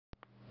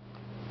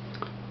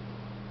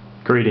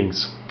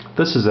Greetings.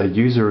 This is a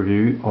user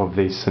review of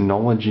the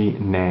Synology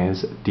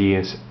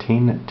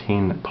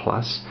DS1010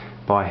 Plus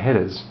by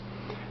Headers.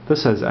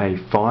 This is a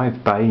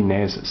 5-bay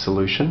NAS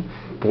solution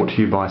brought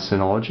to you by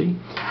Synology.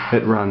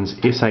 It runs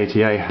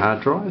SATA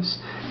hard drives,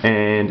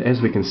 and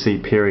as we can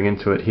see peering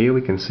into it here,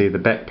 we can see the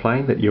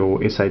backplane that your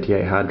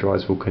SATA hard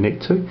drives will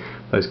connect to.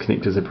 Those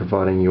connectors are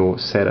providing your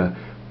SATA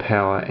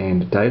power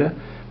and data.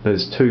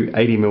 There's two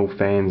 80mm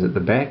fans at the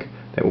back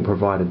that will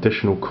provide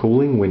additional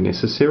cooling when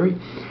necessary.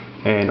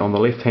 And on the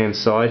left hand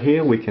side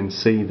here we can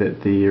see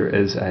that there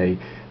is a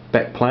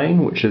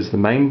backplane, which is the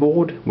main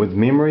board with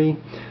memory.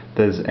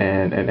 There's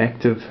an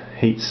active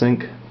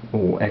heatsink,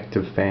 or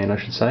active fan I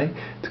should say,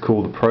 to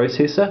cool the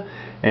processor,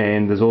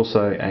 and there's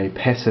also a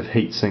passive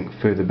heatsink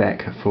further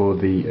back for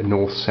the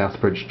north-south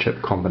bridge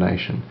chip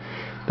combination.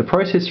 The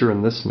processor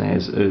in this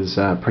NAS is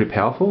pretty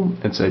powerful.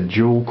 It's a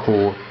dual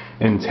core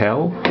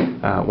Intel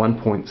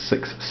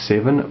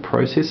 1.67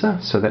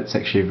 processor, so that's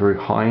actually a very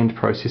high-end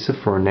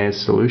processor for a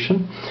NAS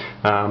solution.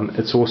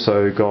 It's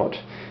also got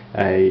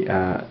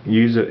a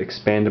user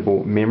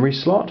expandable memory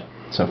slot,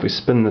 so if we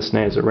spin this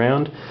NAS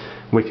around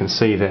we can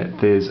see that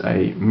there's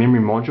a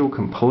memory module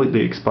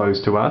completely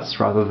exposed to us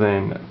rather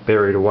than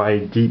buried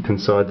away deep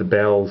inside the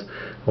bowels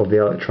of the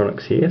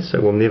electronics here,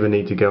 so we'll never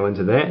need to go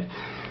into that.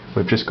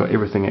 We've just got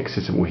everything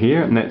accessible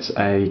here, and that's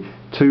a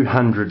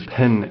 200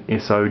 pin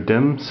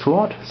SO-DIMM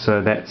slot,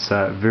 so that's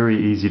very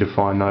easy to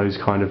find those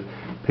kind of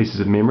pieces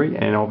of memory,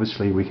 and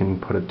obviously we can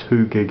put a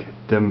 2 gig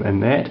DIMM in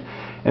that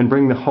and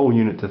bring the whole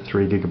unit to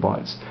 3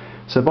 gigabytes.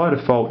 So by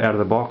default out of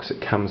the box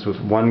it comes with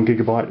 1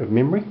 gigabyte of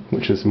memory,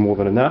 which is more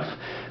than enough,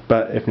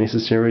 but if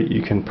necessary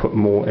you can put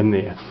more in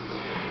there.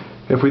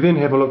 If we then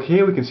have a look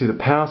here, we can see the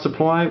power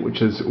supply,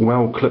 which is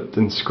well clipped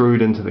and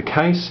screwed into the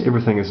case.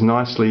 Everything is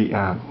nicely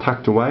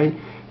tucked away.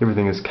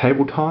 Everything is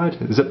cable tied,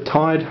 zip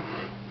tied,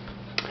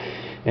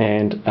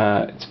 and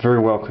it's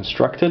very well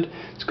constructed.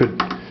 It's good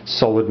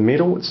solid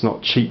metal, it's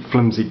not cheap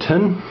flimsy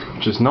tin,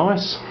 which is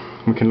nice.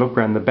 We can look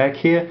around the back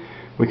here,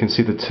 we can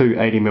see the two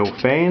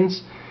 80mm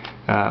fans.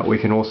 We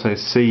can also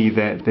see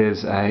that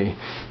there's a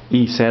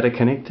eSATA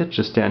connector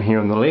just down here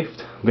on the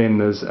left. Then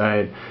there's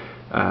a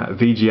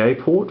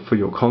VGA port for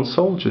your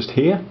console just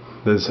here.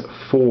 There's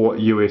 4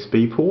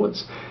 USB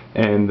ports,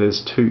 and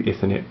there's 2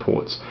 Ethernet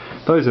ports.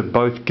 Those are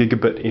both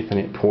gigabit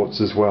Ethernet ports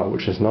as well,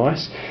 which is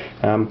nice.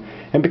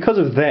 And because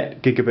of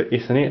that gigabit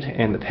Ethernet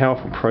and the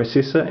powerful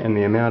processor and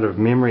the amount of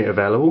memory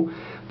available,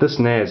 this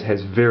NAS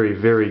has very,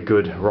 very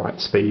good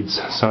write speeds.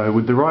 So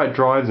with the right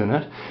drives in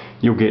it,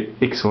 you'll get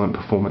excellent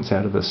performance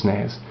out of this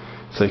NAS.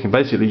 So you can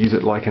basically use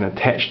it like an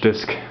attached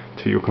disk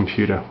to your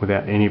computer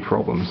without any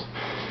problems.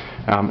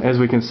 As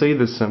we can see,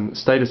 there's some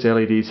status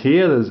LEDs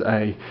here. There's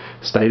a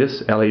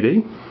status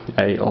LED,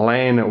 a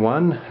LAN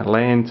 1,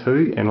 LAN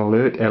 2 and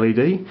alert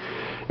LED,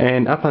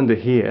 and up under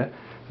here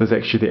there's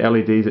actually the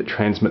LEDs that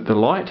transmit the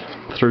light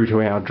through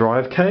to our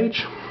drive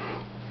cage.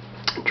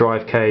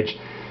 Drive cage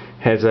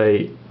has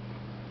a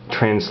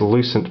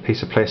translucent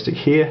piece of plastic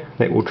here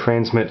that will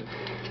transmit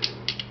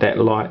that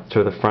light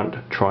to the front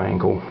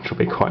triangle, which will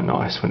be quite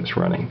nice when it's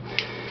running.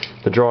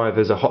 The drive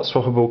is a hot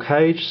swappable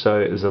cage, so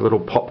there's a little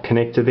pop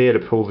connector there to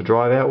pull the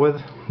drive out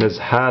with. There's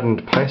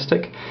hardened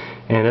plastic,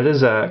 and it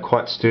is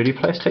quite sturdy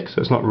plastic, so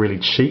it's not really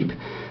cheap.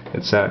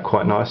 It's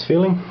quite nice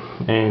feeling.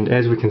 And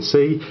as we can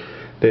see,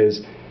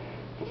 there's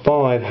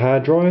 5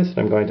 hard drives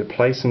that I'm going to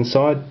place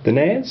inside the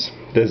NAS.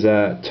 There's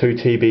a 2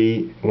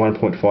 TB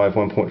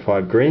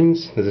 1.5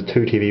 greens, there's a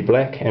 2 TB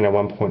black, and a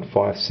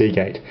 1.5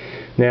 Seagate.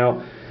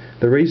 Now,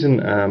 the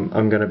reason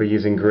I'm going to be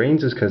using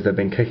greens is because they've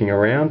been kicking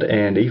around,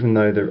 and even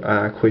though there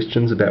are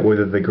questions about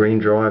whether the green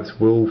drives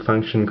will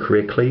function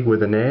correctly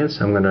with a NAS,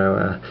 I'm going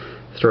to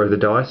throw the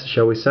dice,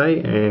 shall we say,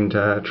 and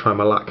try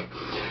my luck.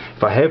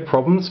 If I have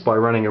problems by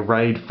running a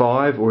RAID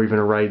 5 or even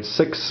a RAID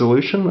 6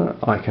 solution,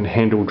 I can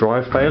handle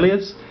drive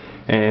failures,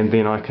 and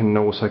then I can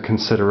also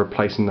consider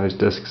replacing those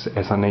disks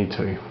as I need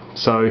to.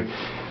 So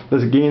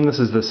this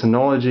is the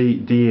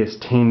Synology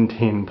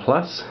DS1010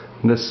 Plus.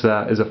 This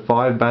is a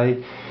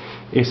 5-bay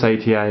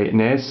SATA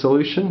NAS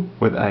solution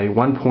with a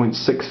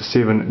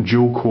 1.67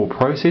 dual core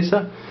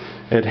processor.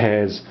 It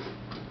has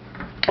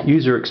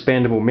user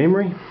expandable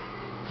memory,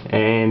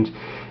 and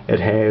it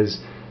has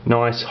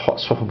nice hot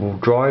swappable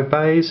drive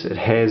bays. It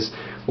has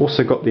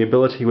also got the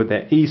ability with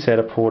that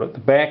eSATA port at the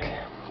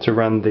back to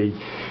run the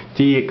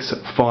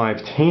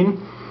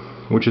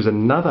DX510, which is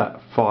another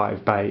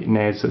 5-bay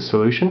NAS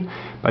solution,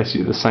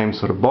 basically the same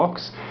sort of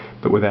box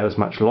but without as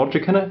much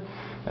logic in it.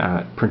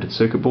 Printed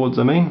circuit boards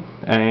I mean,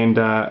 and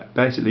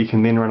basically you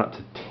can then run up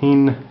to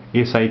 10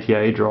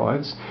 SATA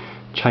drives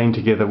chained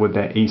together with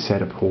that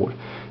eSATA port.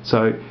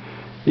 So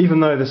even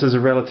though this is a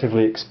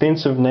relatively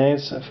expensive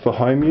NAS for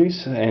home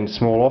use and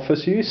small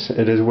office use,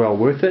 it is well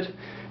worth it.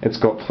 It's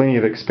got plenty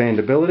of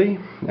expandability,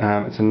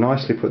 it's a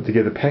nicely put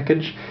together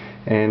package,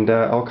 and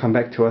I'll come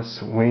back to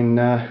us when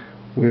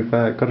we've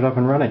got it up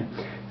and running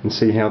and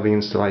see how the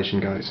installation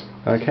goes.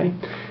 Okay,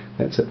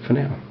 that's it for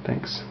now.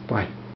 Thanks. Bye.